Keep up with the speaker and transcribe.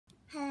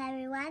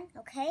everyone.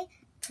 Okay,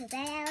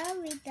 today I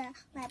will read the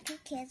Wimpy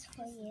Kid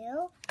for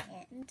you,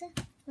 and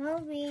we'll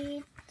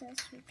read the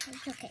 3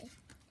 pages. Okay.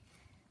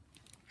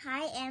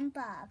 Hi, I'm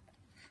Bob.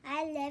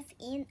 I live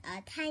in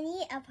a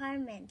tiny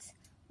apartment.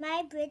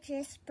 My bridge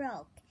is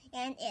broke,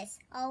 and it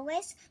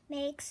always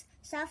makes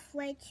stuff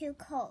way too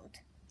cold.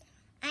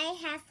 I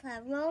have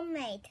a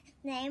roommate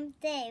named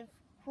Dave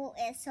who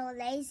is so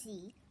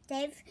lazy.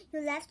 Dave,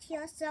 you left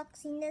your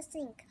socks in the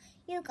sink.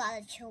 You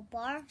got a chill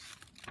bar.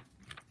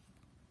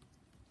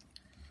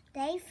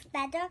 Dave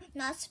better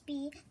not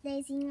be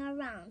lazing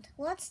around.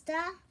 What's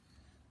the?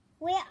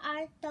 Where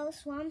are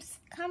those worms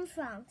come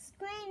from?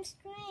 Scream,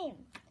 scream!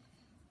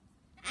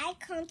 I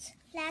can't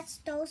let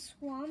those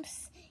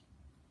worms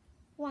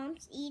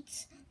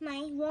eat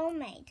my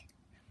roommate.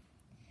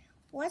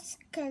 What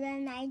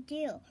couldn't I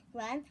do?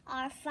 Run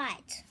or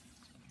fight?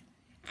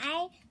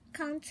 I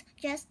can't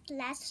just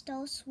let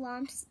those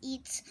worms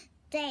eat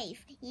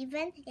Dave,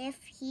 even if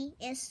he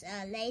is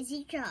a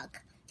lazy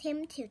jerk.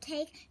 Him to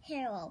take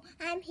hero.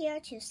 I'm here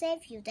to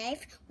save you, Dave.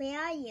 Where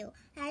are you?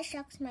 I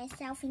shocked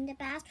myself in the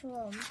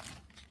bathroom.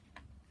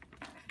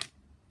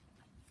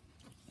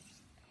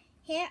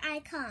 Here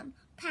I come.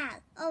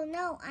 Pat. Oh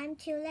no, I'm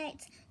too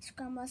late.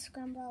 Scramble,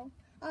 scramble.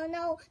 Oh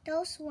no,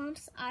 those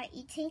worms are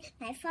eating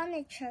my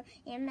furniture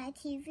and my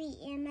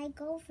TV and my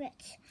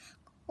goldfish.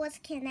 What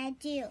can I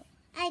do?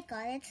 I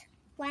got it.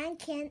 1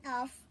 can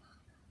of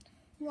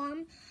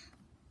warm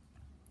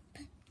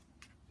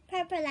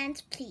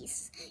purplant,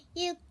 please.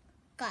 You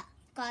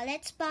got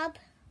it, Bob?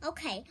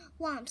 Okay,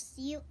 worms,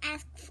 you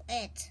asked for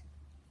it.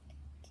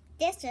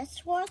 This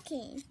is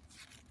working.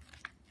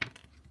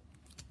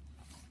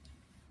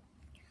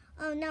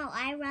 Oh no,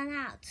 I ran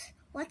out.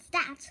 What's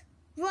that?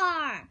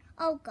 Roar!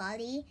 Oh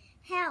golly,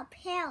 help,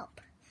 help.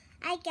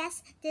 I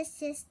guess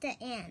this is the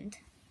end.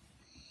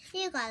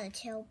 You got a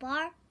chill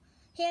bar?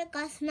 Here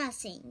goes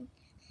nothing.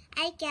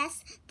 I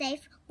guess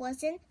Dave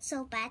wasn't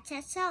so bad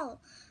at all.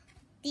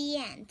 The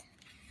end.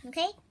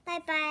 Okay,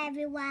 bye-bye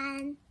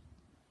everyone.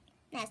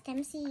 Next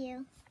time see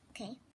you. Okay.